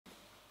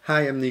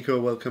Hi, I'm Nico,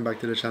 welcome back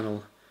to the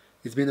channel.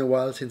 It's been a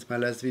while since my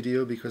last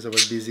video because I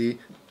was busy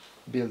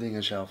building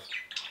a shelf.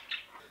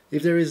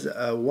 If there is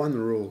one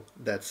rule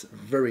that's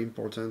very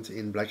important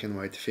in black and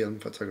white film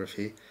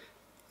photography,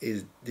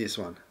 is this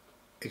one.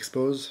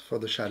 Expose for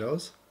the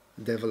shadows,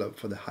 develop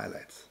for the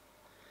highlights.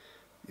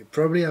 You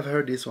probably have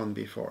heard this one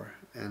before,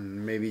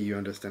 and maybe you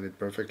understand it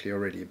perfectly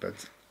already,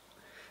 but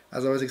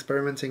as I was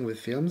experimenting with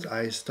films,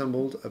 I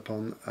stumbled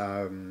upon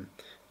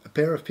a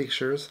pair of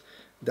pictures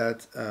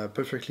that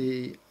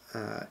perfectly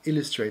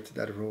illustrate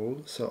that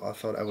rule, so I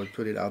thought I would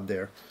put it out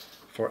there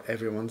for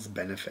everyone's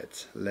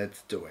benefit.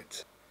 Let's do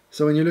it.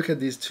 So when you look at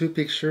these two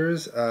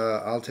pictures,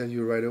 I'll tell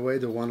you right away,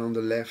 the one on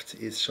the left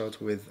is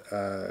shot with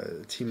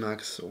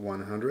T-Max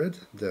 100,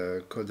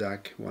 the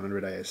Kodak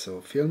 100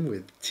 ISO film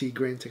with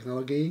T-grain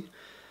technology,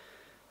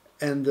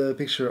 and the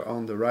picture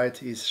on the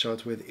right is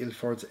shot with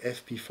Ilford's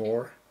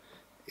FP4.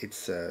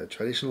 It's a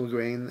traditional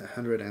grain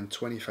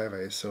 125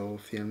 ISO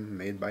film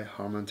made by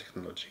Harman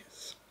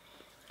Technologies.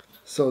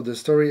 So the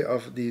story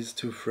of these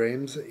two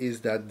frames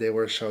is that they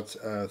were shot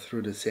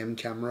through the same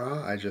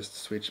camera. I just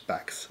switched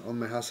backs on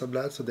my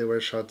Hasselblad, so they were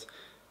shot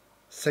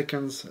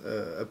seconds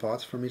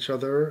apart from each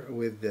other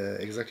with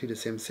exactly the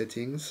same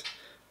settings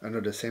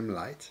under the same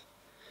light.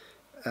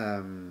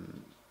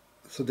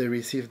 So they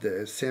received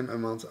the same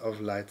amount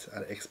of light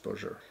at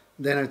exposure.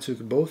 Then I took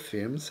both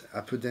films,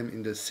 I put them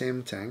in the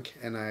same tank,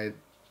 and I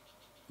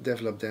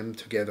developed them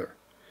together.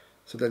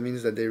 So that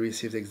means that they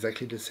received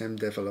exactly the same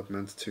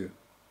development too.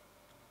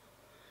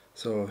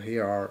 So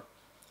here are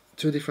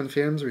two different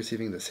films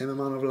receiving the same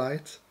amount of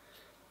light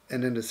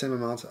and then the same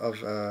amount of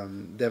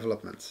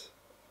development.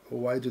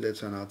 Why do they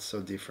turn out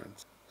so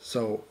different?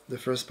 So the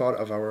first part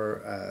of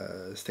our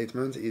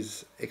statement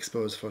is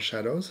expose for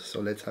shadows, so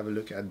let's have a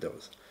look at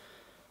those.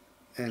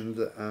 And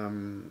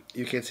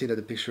you can see that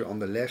the picture on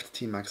the left,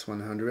 T-Max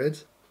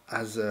 100,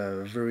 has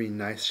very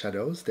nice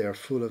shadows. They are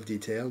full of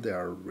detail, they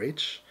are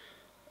rich,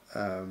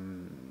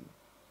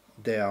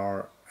 they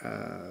are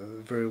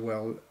very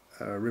well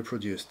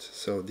reproduced.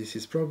 So this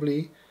is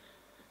probably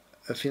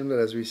a film that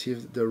has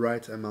received the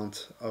right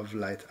amount of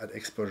light at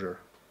exposure.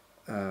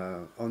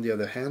 On the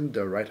other hand,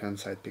 the right-hand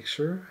side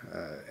picture,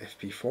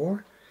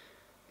 FP4,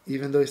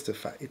 even though it's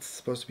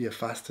supposed to be a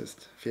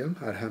fastest film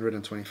at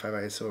 125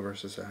 ISO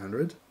versus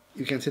 100,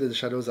 you can see that the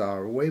shadows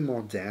are way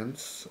more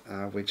dense,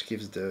 which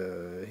gives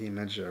the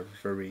image a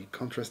very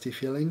contrasty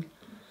feeling,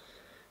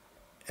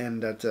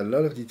 and that a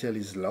lot of detail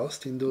is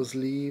lost in those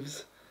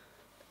leaves.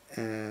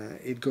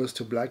 It goes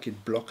to black,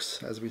 it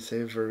blocks, as we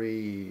say,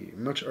 very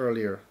much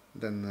earlier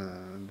than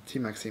the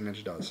T-Max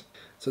image does.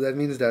 So that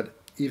means that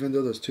even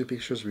though those two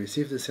pictures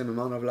receive the same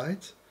amount of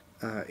light,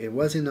 it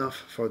was enough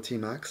for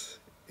T-Max,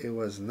 it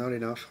was not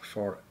enough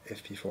for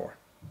FP4.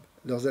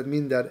 Does that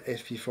mean that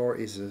FP4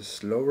 is a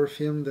slower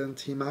film than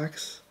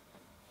T-Max?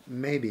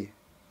 Maybe.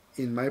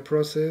 In my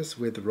process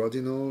with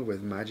Rodinal,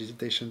 with my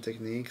agitation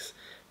techniques,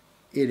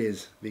 it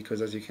is,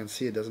 because as you can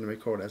see, it doesn't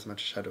record as much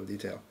shadow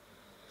detail.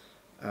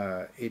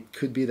 It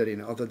could be that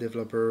in other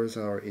developers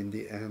or in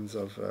the hands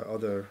of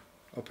other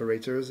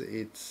operators,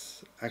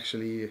 it's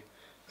actually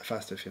a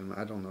faster film.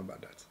 I don't know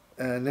about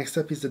that. Next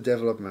up is the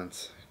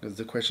development. Because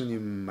the question you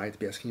might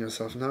be asking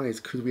yourself now is,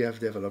 could we have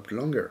developed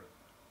longer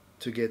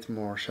to get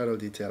more shadow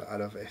detail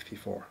out of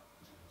FP4?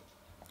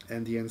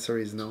 And the answer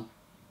is no.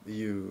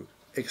 You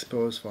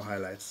expose for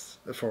highlights,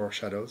 for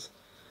shadows.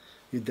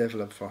 You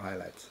develop for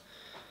highlights.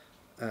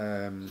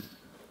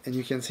 And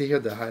you can see here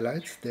the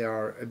highlights, they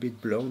are a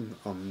bit blown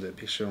on the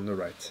picture on the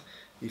right.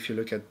 If you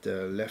look at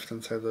the left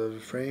hand side of the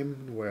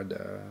frame where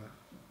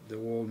the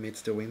wall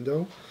meets the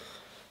window,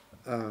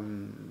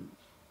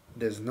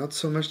 there's not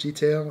so much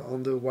detail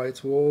on the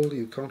white wall.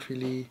 You can't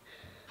really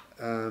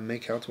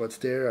make out what's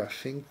there. I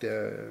think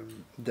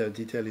the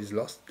detail is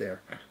lost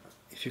there.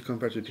 If you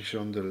compare to the picture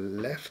on the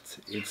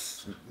left,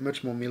 it's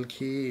much more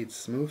milky, it's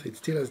smooth, it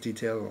still has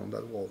detail on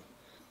that wall.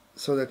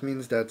 So that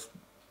means that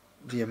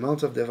the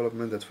amount of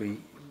development that we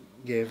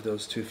gave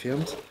those two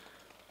films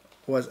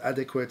was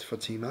adequate for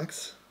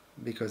T-Max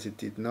because it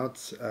did not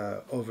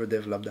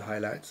overdevelop the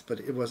highlights, but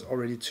it was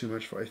already too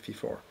much for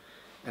FP4,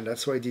 and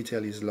that's why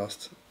detail is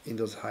lost in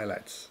those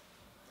highlights.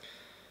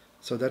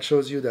 So that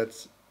shows you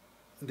that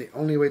the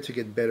only way to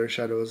get better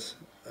shadows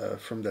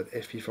from that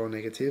FP4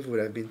 negative would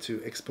have been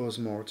to expose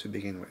more to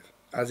begin with.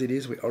 As it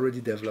is, we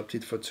already developed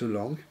it for too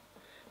long.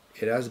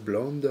 It has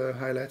blown the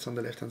highlights on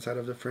the left hand side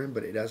of the frame,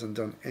 but it hasn't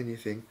done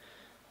anything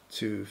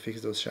to fix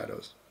those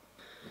shadows.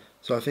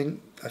 So I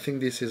think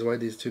this is why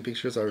these two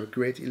pictures are a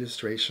great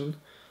illustration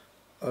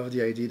of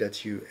the idea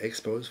that you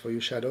expose for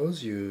your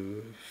shadows,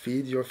 you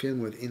feed your film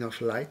with enough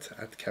light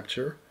at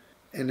capture,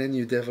 and then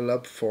you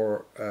develop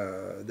for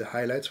the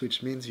highlights,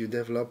 which means you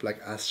develop like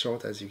as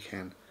short as you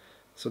can,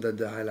 so that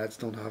the highlights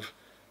don't have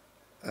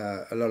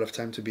a lot of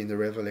time to be in the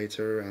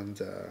revelator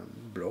and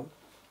blow.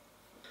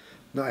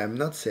 Now, I'm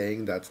not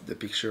saying that the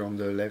picture on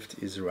the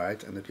left is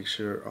right and the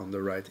picture on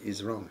the right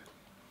is wrong.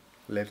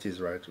 Left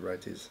is right,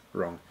 right is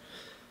wrong.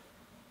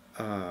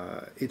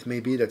 It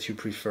may be that you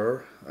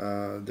prefer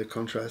the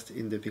contrast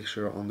in the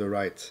picture on the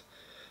right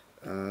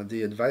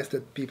The advice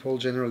that people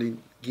generally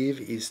give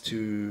is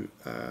to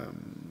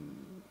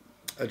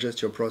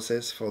adjust your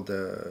process for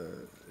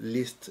the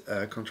least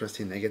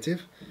contrasting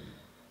negative,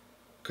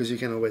 because you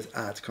can always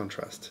add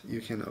contrast.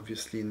 You can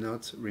obviously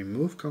not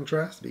remove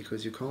contrast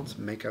because you can't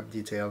make up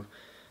detail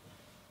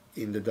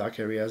in the dark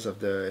areas of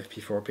the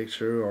FP4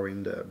 picture or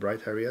in the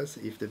bright areas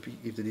if the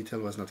detail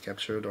was not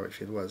captured or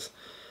if it was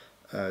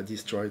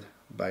destroyed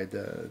by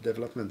the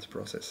development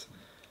process.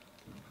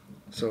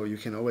 So you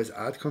can always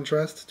add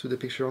contrast to the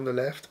picture on the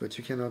left, but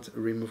you cannot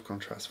remove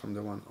contrast from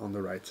the one on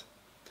the right,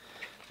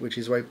 which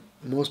is why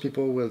most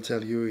people will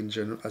tell you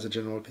as a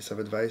general piece of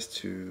advice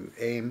to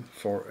aim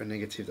for a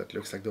negative that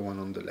looks like the one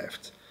on the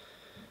left.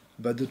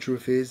 But the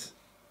truth is,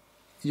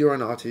 you're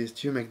an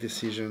artist, you make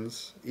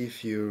decisions.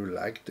 If you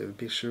like the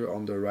picture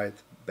on the right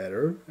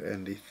better,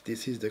 and if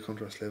this is the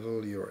contrast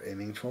level you're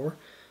aiming for,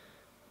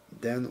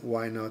 then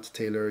why not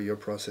tailor your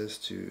process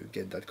to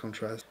get that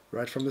contrast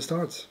right from the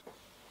start?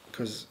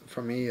 Because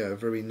for me, a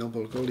very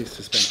noble goal is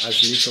to spend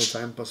as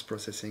little time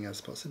post-processing as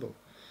possible.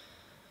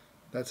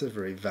 That's a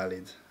very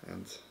valid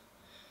and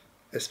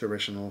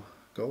aspirational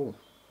goal.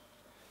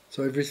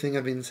 So everything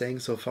I've been saying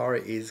so far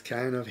is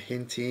kind of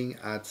hinting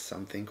at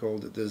something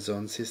called the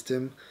zone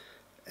system,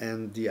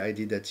 and the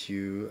idea that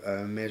you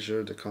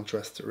measure the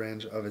contrast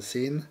range of a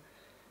scene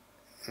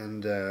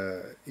and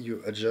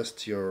you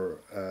adjust your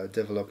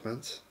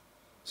development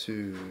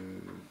to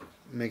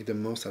make the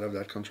most out of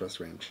that contrast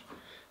range.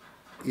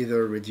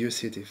 Either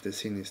reduce it if the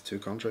scene is too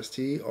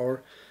contrasty,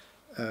 or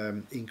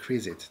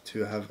increase it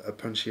to have a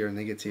punchier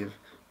negative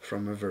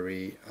from a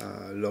very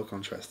low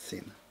contrast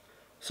scene.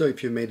 So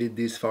if you made it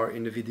this far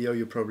in the video,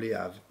 you probably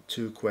have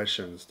two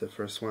questions. The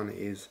first one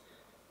is,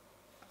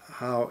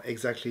 how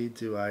exactly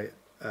do I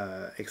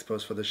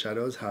expose for the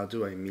shadows? How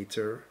do I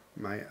meter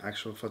my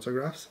actual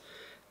photographs?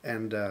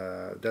 And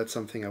that's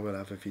something I will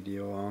have a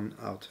video on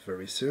out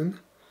very soon,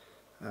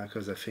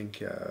 because I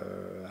think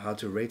how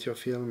to rate your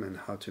film and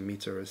how to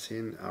meter a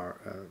scene are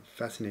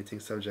fascinating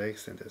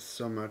subjects, and there's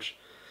so much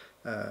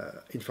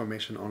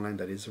information online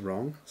that is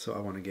wrong, so I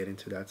want to get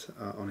into that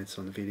on its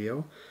own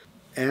video.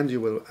 And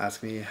you will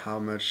ask me how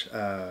much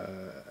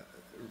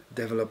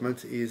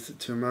development is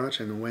too much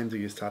and when do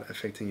you start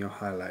affecting your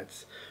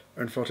highlights.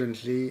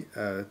 Unfortunately,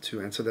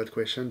 to answer that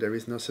question, there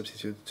is no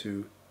substitute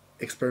to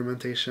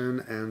experimentation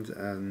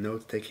and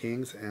note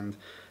takings and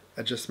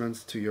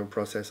adjustments to your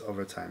process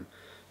over time.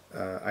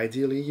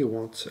 Ideally, you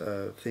want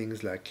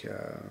things like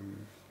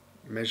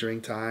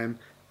measuring time,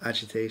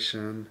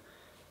 agitation,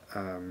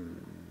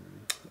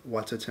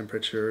 water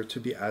temperature to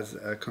be as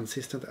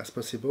consistent as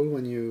possible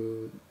when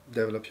you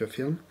develop your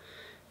film.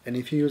 And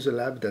if you use a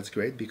lab, that's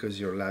great because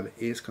your lab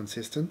is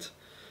consistent.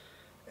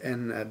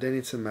 And then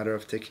it's a matter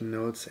of taking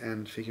notes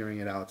and figuring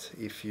it out.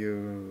 If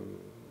you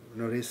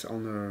notice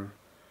on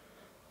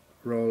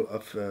a roll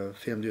of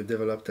film you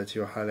develop that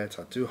your highlights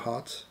are too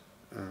hot,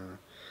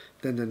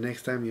 then the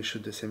next time you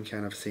shoot the same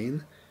kind of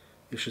scene,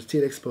 you should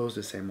still expose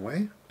the same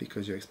way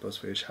because you expose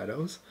for your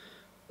shadows,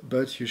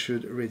 but you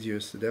should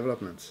reduce the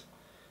development.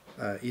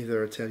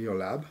 Either tell your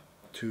lab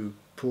to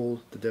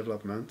pull the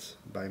development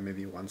by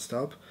maybe one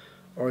stop,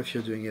 or if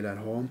you're doing it at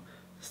home,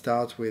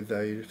 start with,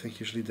 I think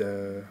usually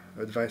the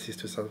advice is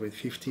to start with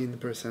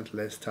 15%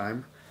 less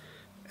time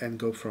and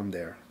go from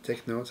there.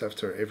 Take notes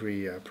after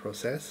every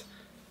process,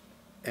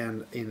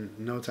 and in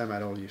no time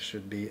at all you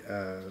should be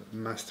a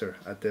master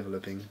at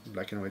developing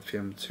black and white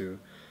film to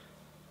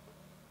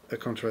a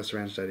contrast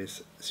range that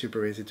is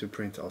super easy to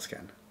print or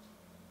scan.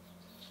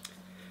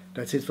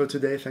 That's it for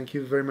today. Thank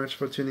you very much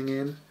for tuning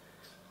in.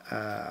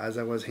 As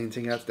I was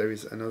hinting at, there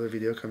is another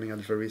video coming out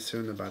very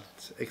soon about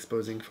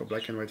exposing for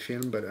black and white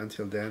film, but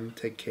until then,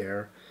 take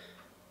care,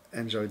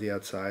 enjoy the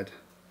outside,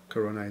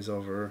 Corona is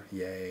over,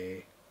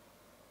 yay!